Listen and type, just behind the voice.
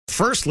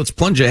first, let's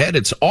plunge ahead.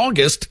 It's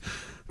August.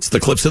 It's the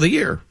clips of the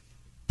year.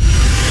 3,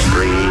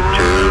 2, 1,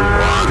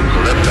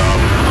 lift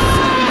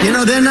off. You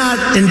know, they're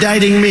not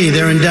indicting me.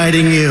 They're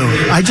indicting you.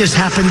 I just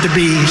happen to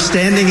be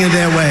standing in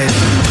their way.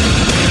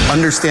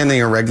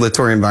 Understanding a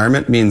regulatory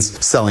environment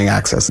means selling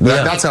access.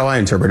 That's how I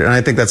interpret it. And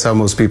I think that's how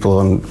most people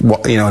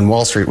on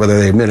Wall Street, whether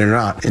they admit it or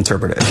not,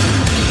 interpret it.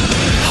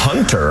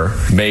 Hunter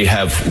may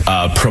have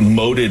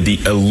promoted the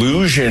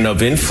illusion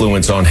of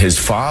influence on his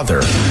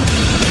father.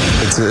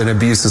 It's an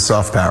abuse of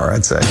soft power,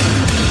 I'd say.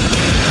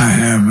 I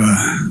have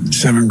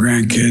 7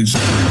 grandkids.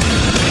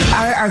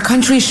 Our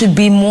country should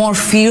be more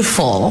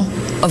fearful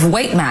of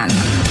white man.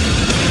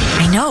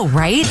 I know,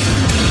 right?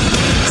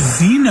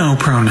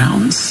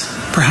 Xenopronouns.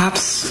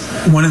 Perhaps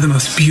one of the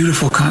most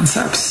beautiful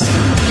concepts.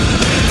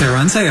 They're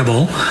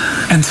unsayable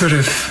and sort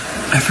of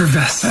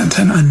effervescent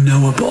and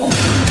unknowable.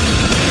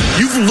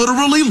 You've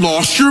literally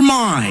lost your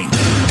mind.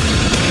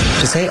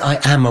 To say I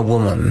am a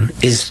woman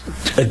is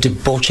a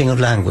debauching of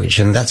language,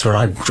 and that's where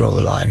I draw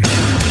the line.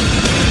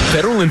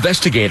 Federal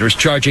investigators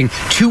charging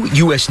 2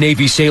 U.S.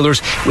 Navy sailors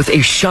with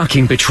a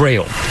shocking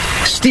betrayal,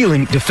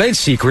 stealing defense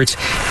secrets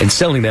and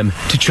selling them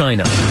to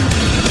China.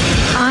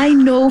 I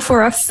know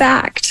for a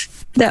fact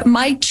that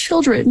my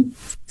children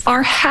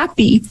are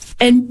happy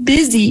and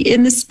busy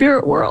in the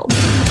spirit world.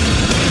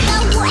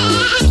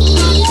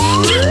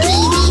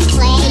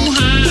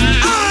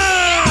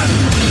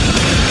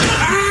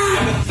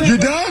 You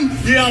done?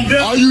 Yeah, I'm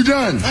done. Are you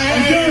done?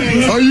 I'm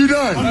done. Are you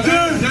done? I'm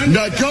done.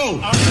 Now go.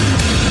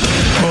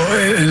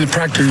 Oh, in the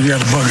practice, you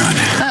got a bug on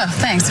it. Oh,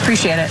 thanks.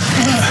 Appreciate it.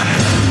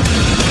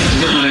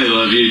 I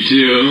love you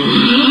too.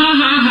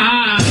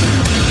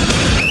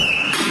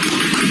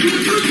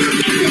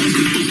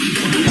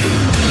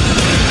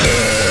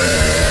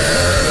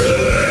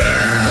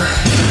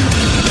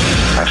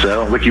 I said, I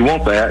don't think you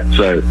want that,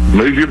 so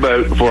move your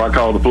boat before I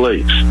call the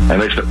police.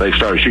 And they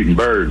started shooting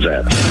birds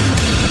at us.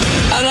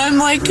 And I'm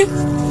like,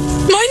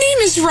 my name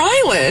is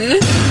Rylan.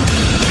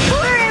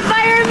 We're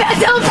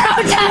environmental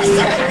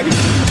protesters.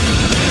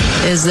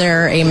 Is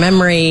there a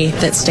memory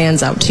that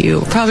stands out to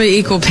you? Probably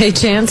equal pay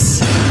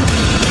chance.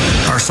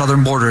 Our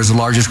southern border is the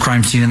largest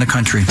crime scene in the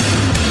country.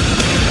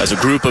 As a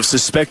group of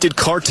suspected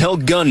cartel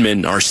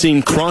gunmen are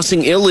seen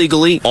crossing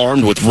illegally,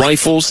 armed with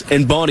rifles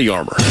and body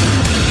armor.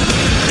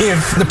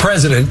 If the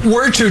president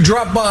were to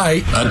drop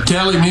by, I'd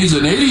tell him he's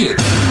an idiot.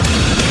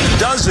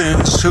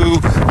 Dozens who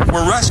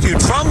were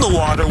rescued from the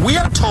water, we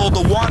are told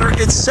the water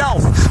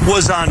itself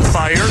was on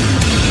fire.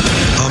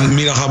 I'll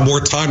have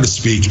more time to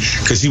speak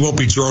because he won't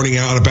be droning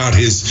out about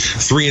his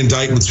 3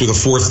 indictments with a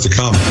 4th to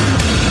come.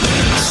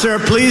 Sir,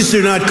 please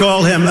do not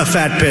call him a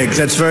fat pig.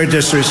 That's very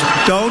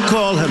disrespectful. Don't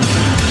call him.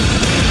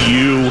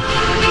 You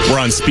were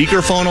on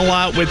speakerphone a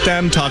lot with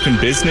them, talking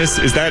business.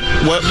 Is that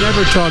what?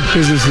 Never talk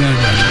business to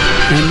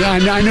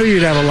anybody. And I know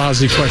you'd have a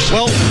lousy question.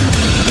 Well,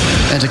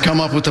 And to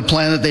come up with the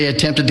plan that they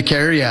attempted to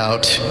carry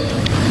out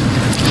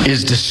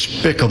is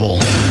despicable.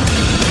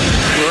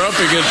 We're up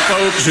against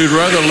folks who'd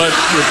rather let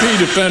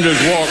repeat offenders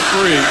walk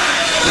free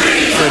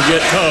than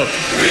get tough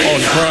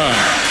on crime.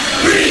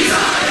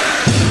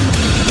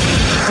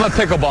 I'm a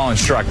pickleball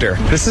instructor.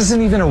 This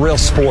isn't even a real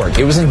sport.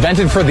 It was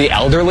invented for the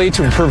elderly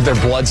to improve their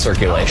blood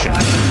circulation.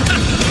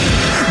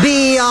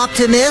 Be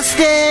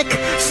optimistic,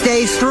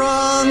 stay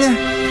strong.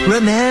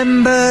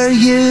 Remember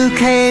you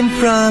came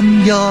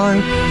from your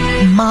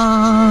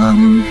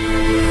mom.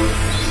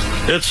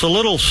 It's a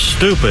little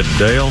stupid,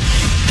 Dale.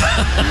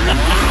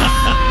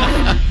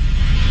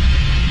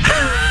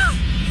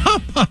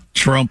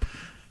 Trump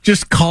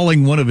just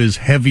calling one of his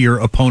heavier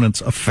opponents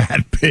a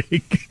fat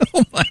pig.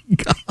 Oh, my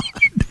God.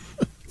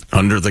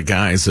 Under the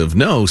guise of,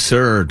 no,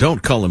 sir,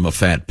 don't call him a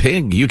fat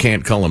pig. You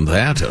can't call him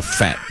that, a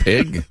fat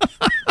pig.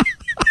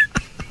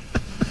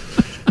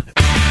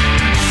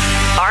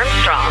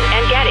 Armstrong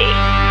and Getty.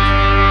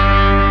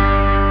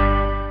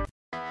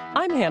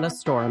 I'm Hannah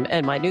Storm,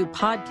 and my new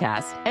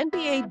podcast,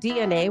 NBA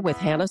DNA with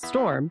Hannah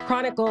Storm,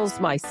 chronicles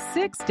my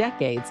 6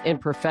 decades in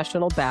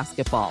professional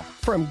basketball.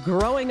 From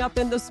growing up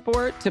in the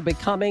sport to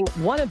becoming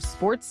one of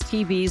sports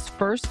TV's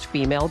first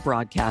female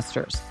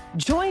broadcasters.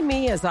 Join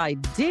me as I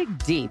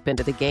dig deep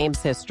into the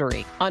game's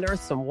history,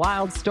 unearth some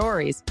wild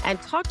stories, and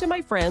talk to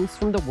my friends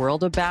from the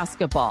world of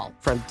basketball,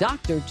 from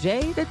Dr.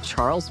 J to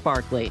Charles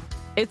Barkley.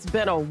 It's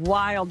been a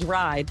wild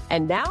ride,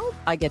 and now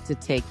I get to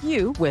take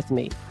you with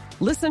me.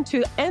 Listen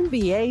to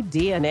NBA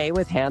DNA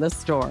with Hannah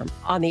Storm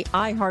on the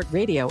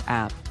iHeartRadio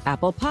app,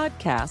 Apple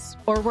Podcasts,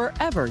 or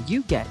wherever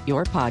you get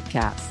your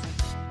podcasts.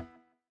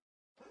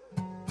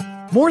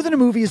 More Than a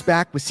Movie is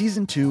back with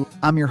Season 2.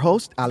 I'm your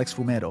host, Alex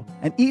Fumero,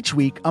 and each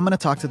week I'm going to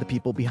talk to the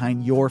people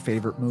behind your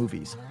favorite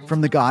movies.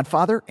 From The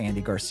Godfather, Andy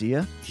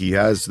Garcia. He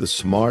has the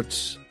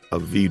smarts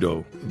of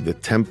Vito, the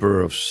temper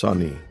of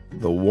Sonny,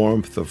 the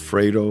warmth of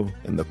Fredo,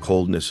 and the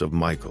coldness of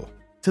Michael.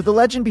 To the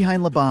legend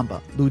behind La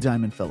Bamba, Lou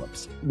Diamond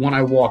Phillips. When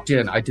I walked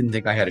in, I didn't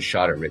think I had a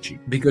shot at Richie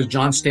because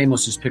John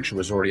Stamos' picture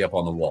was already up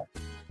on the wall.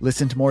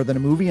 Listen to More Than a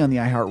Movie on the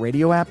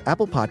iHeartRadio app,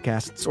 Apple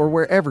Podcasts, or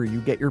wherever you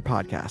get your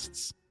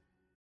podcasts.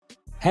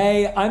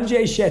 Hey, I'm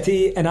Jay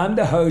Shetty, and I'm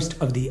the host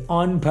of the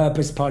On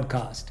Purpose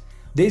podcast.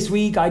 This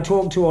week, I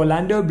talked to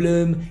Orlando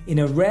Bloom in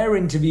a rare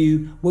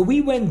interview where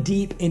we went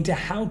deep into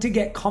how to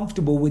get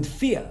comfortable with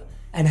fear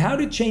and how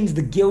to change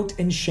the guilt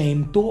and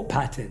shame thought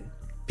pattern.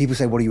 People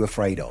say, what are you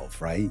afraid of,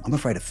 right? I'm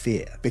afraid of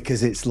fear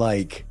because it's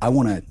like I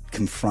want to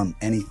confront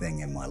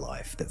anything in my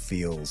life that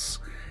feels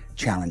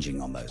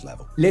challenging on those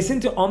levels. Listen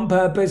to On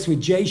Purpose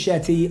with Jay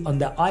Shetty on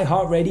the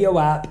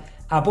iHeartRadio app,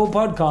 Apple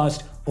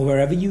Podcast, or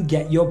wherever you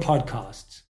get your podcasts.